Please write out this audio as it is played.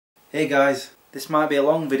Hey guys, this might be a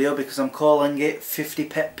long video because I'm calling it 50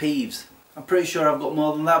 pet peeves. I'm pretty sure I've got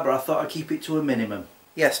more than that, but I thought I'd keep it to a minimum.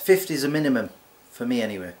 Yes, 50 is a minimum, for me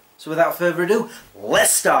anyway. So without further ado,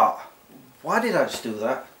 let's start! Why did I just do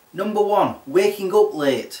that? Number 1, waking up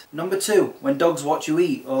late. Number 2, when dogs watch you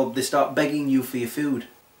eat or they start begging you for your food.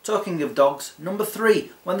 Talking of dogs, number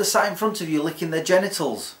 3, when they're sat in front of you licking their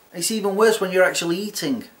genitals. It's even worse when you're actually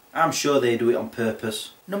eating. I'm sure they do it on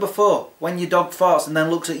purpose. Number 4, when your dog farts and then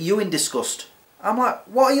looks at you in disgust. I'm like,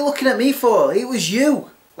 what are you looking at me for? It was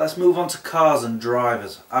you! Let's move on to cars and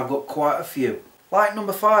drivers. I've got quite a few. Like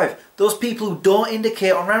number 5, those people who don't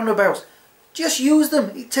indicate on roundabouts. Just use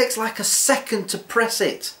them. It takes like a second to press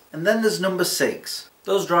it. And then there's number 6.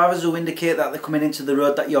 Those drivers who indicate that they're coming into the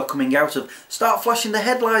road that you're coming out of start flashing the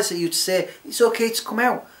headlights at you to say it's okay to come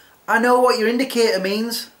out. I know what your indicator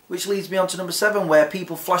means. Which leads me on to number 7, where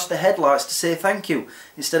people flash the headlights to say thank you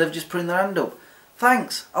instead of just putting their hand up.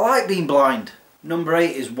 Thanks, I like being blind. Number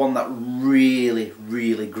 8 is one that really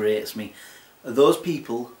grates me. Are those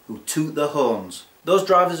people who toot their horns. Those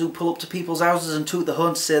drivers who pull up to people's houses and toot the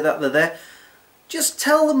horn to say that they're there. Just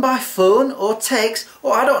tell them by phone or text,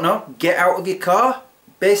 or I don't know, get out of your car.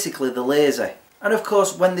 Basically they're lazy. And of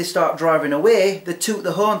course when they start driving away, they toot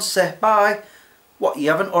the horn to say bye. What, you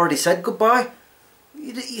haven't already said goodbye?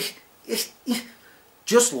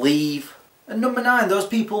 Just leave. And number 9, those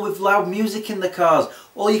people with loud music in the cars.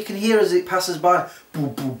 All you can hear as it passes by.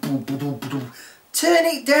 Boom, boom, boom, boom, boom, boom. Turn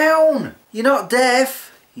it down. You're not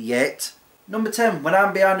deaf yet. Number 10, when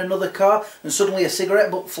I'm behind another car and suddenly a cigarette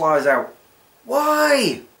butt flies out.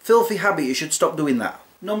 Why? Filthy habit, you should stop doing that.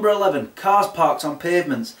 Number 11, cars parked on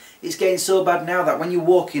pavements. It's getting so bad now that when you're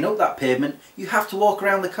walking up that pavement, you have to walk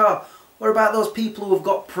around the car. What about those people who have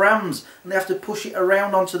got prams and they have to push it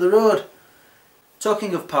around onto the road?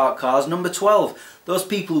 Talking of parked cars, number 12, those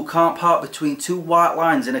people who can't park between 2 white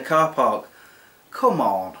lines in a car park. Come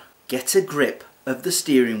on, get a grip of the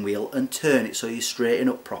steering wheel and turn it so you straighten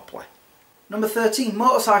up properly. Number 13,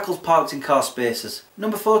 motorcycles parked in car spaces.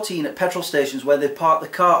 Number 14, at petrol stations where they park the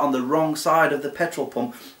car on the wrong side of the petrol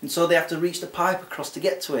pump and so they have to reach the pipe across to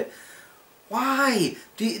get to it. Why?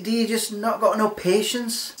 Do you just not got no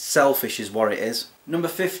patience? Selfish is what it is. Number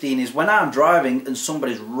 15 is when I'm driving and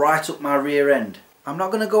somebody's right up my rear end. I'm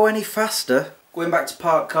not going to go any faster. Going back to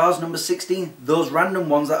parked cars, number 16, those random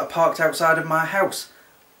ones that are parked outside of my house.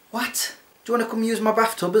 What? Do you want to come use my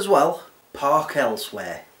bathtub as well? Park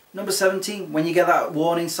elsewhere. Number 17, when you get that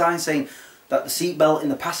warning sign saying that the seatbelt in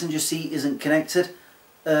the passenger seat isn't connected.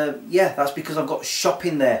 Yeah, that's because I've got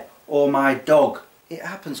shopping there, or my dog. It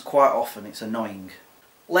happens quite often, it's annoying.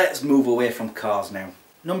 Let's move away from cars now.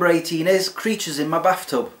 Number 18 is creatures in my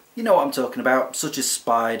bathtub. You know what I'm talking about, such as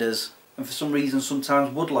spiders, and for some reason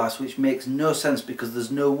sometimes woodlice, which makes no sense because there's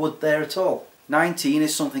no wood there at all. 19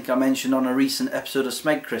 is something I mentioned on a recent episode of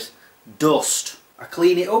Smeg Chris. Dust. I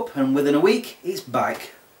clean it up and within a week, it's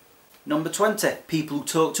back. Number 20, people who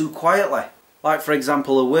talk too quietly. Like for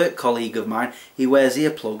example a work colleague of mine, he wears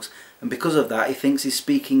earplugs and because of that he thinks he's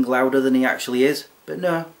speaking louder than he actually is. But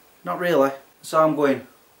no, not really. So I'm going,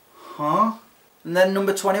 huh? And then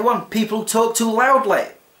number 21, people who talk too loudly.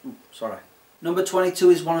 Ooh, sorry. Number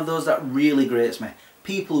 22 is one of those that really grates me.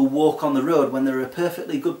 People who walk on the road when there are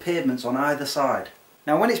perfectly good pavements on either side.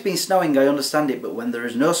 Now when it's been snowing I understand it, but when there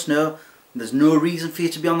is no snow and there's no reason for you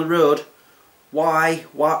to be on the road, why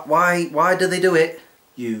do they do it?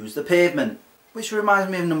 Use the pavement. Which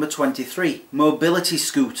reminds me of number 23, mobility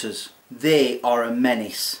scooters. They are a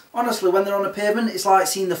menace. Honestly, when they're on a pavement, it's like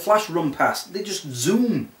seeing the Flash run past. They just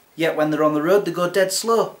zoom. Yet when they're on the road, they go dead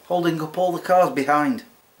slow, holding up all the cars behind.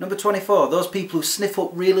 Number 24, those people who sniff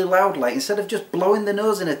up really loudly instead of just blowing their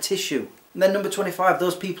nose in a tissue. And then number 25,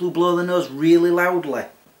 those people who blow their nose really loudly.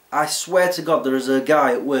 I swear to God there is a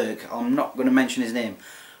guy at work, I'm not going to mention his name,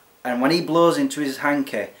 and when he blows into his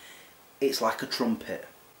hanky, it's like a trumpet.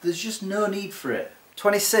 There's just no need for it.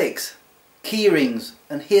 26. Key rings,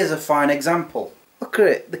 and here's a fine example. Look at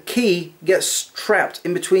it, the key gets trapped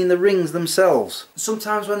in between the rings themselves.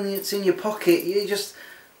 Sometimes when it's in your pocket,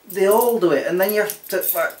 they all do it, and then you have to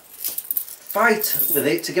like fight with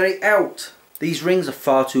it to get it out. These rings are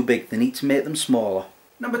far too big, they need to make them smaller.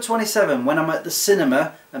 Number 27, when I'm at the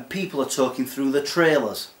cinema and people are talking through the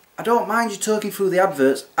trailers. I don't mind you talking through the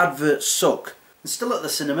adverts suck. And still at the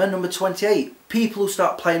cinema, number 28, people who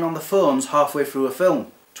start playing on the phones halfway through a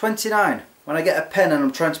film. 29, when I get a pen and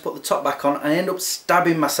I'm trying to put the top back on and I end up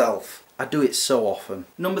stabbing myself. I do it so often.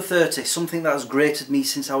 Number 30, something that has grated me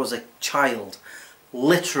since I was a child.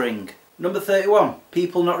 Littering. Number 31,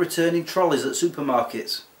 people not returning trolleys at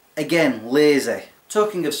supermarkets. Again, lazy.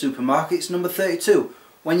 Talking of supermarkets, number 32,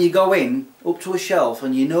 When you go in, up to a shelf,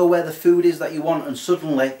 and you know where the food is that you want, and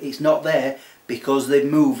suddenly it's not there because they've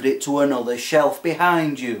moved it to another shelf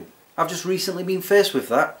behind you. I've just recently been faced with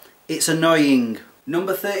that. It's annoying.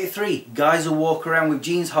 Number 33, guys who walk around with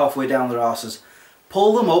jeans halfway down their arses.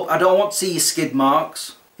 Pull them up, I don't want to see your skid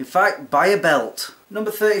marks. In fact, buy a belt.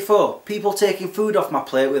 Number 34, people taking food off my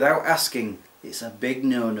plate without asking. It's a big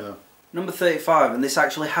no-no. Number 35, and this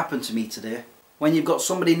actually happened to me today. When you've got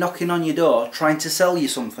somebody knocking on your door trying to sell you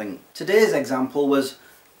something. Today's example was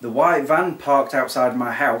the white van parked outside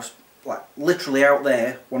my house, like literally out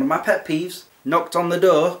there, one of my pet peeves. Knocked on the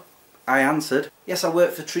door, I answered. Yes, I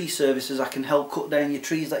work for tree services, I can help cut down your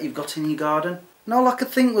trees that you've got in your garden. And all I could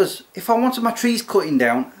think was, if I wanted my trees cutting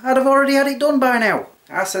down, I'd have already had it done by now.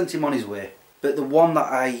 I sent him on his way. But the one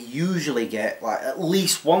that I usually get, like at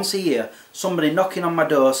least once a year, somebody knocking on my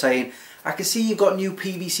door saying, I can see you've got new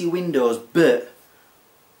PVC windows, but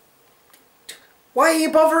why are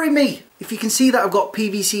you bothering me? If you can see that I've got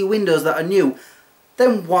PVC windows that are new,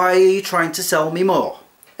 then why are you trying to sell me more?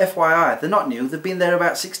 FYI, they're not new, they've been there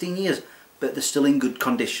about 16 years, but they're still in good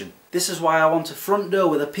condition. This is why I want a front door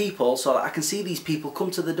with a peephole so that I can see these people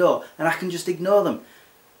come to the door and I can just ignore them.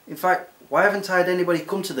 In fact, why haven't I had anybody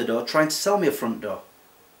come to the door trying to sell me a front door?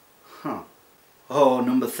 Huh. Oh,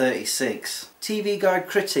 number 36. TV Guide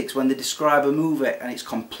critics when they describe a movie and it's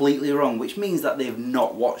completely wrong, which means that they've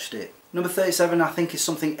not watched it. Number 37 I think is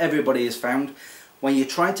something everybody has found. When you're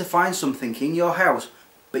trying to find something in your house,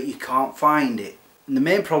 but you can't find it. And the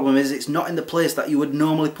main problem is it's not in the place that you would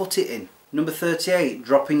normally put it in. Number 38,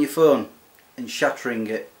 dropping your phone and shattering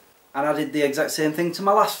it. And I did the exact same thing to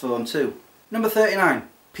my last phone too. Number 39,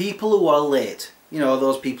 people who are late. You know,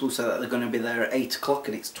 those people who say that they're going to be there at 8 o'clock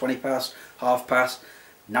and it's 20 past, half past,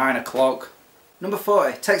 9 o'clock. Number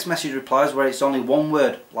 40, text message replies where it's only one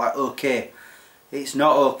word, like okay. It's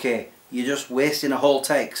not okay, you're just wasting a whole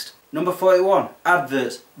text. Number 41,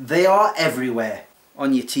 adverts. They are everywhere.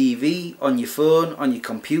 On your TV, on your phone, on your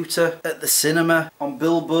computer, at the cinema, on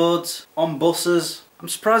billboards, on buses. I'm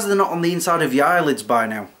surprised they're not on the inside of your eyelids by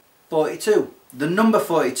now. 42, the number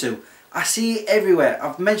 42. I see it everywhere.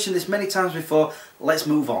 I've mentioned this many times before. Let's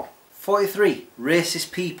move on. 43,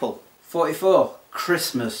 racist people. 44,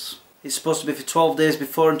 Christmas. It's supposed to be for 12 days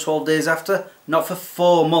before and 12 days after, not for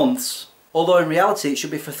 4 months. Although in reality it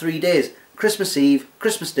should be for 3 days. Christmas Eve,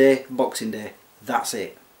 Christmas Day, Boxing Day. That's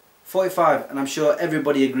it. 45, and I'm sure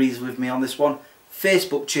everybody agrees with me on this one,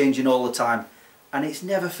 Facebook changing all the time, and it's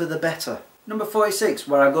never for the better. Number 46,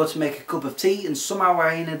 where I go to make a cup of tea and somehow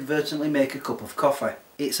I inadvertently make a cup of coffee.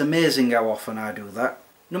 It's amazing how often I do that.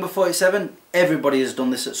 Number 47, everybody has done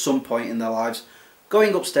this at some point in their lives.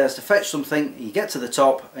 Going upstairs to fetch something, you get to the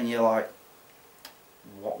top and you're like,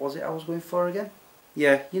 what was it I was going for again?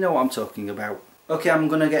 Yeah, you know what I'm talking about. Okay, I'm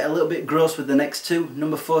going to get a little bit gross with the next two.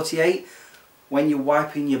 Number 48, when you're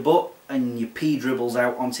wiping your butt and your pee dribbles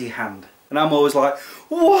out onto your hand. And I'm always like,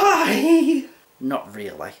 why? Not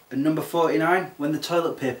really. And number 49, when the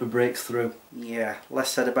toilet paper breaks through. Yeah, less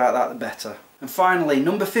said about that the better. And finally,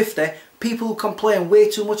 number 50, people who complain way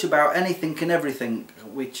too much about anything and everything,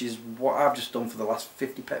 which is what I've just done for the last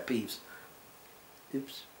 50 pet peeves.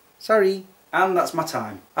 Oops. Sorry. And that's my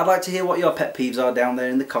time. I'd like to hear what your pet peeves are down there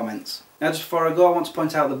in the comments. Now just before I go, I want to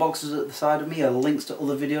point out the boxes at the side of me are links to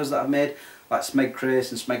other videos that I've made, like Smeg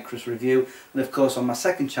Chris and Smeg Chris Review, and of course on my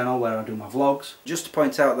second channel where I do my vlogs. Just to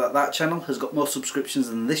point out that that channel has got more subscriptions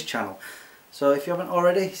than this channel. So if you haven't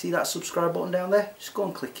already, see that subscribe button down there? Just go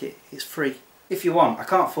and click it, it's free. If you want, I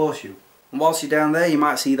can't force you. And whilst you're down there, you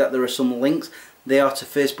might see that there are some links. They are to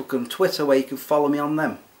Facebook and Twitter where you can follow me on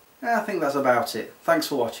them. I think that's about it. Thanks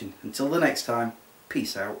for watching. Until the next time,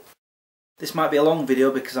 peace out. This might be a long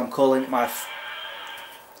video because I'm calling it my...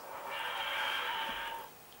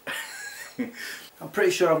 I'm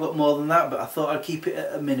pretty sure I've got more than that, but I thought I'd keep it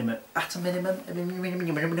at a minimum. At a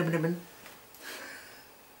minimum?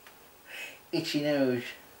 Itchy nose.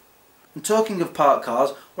 And talking of parked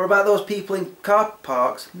cars, what about those people in car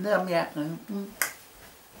parks?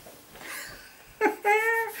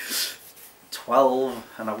 12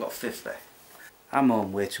 and I've got 50. I'm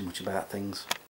on way too much about things.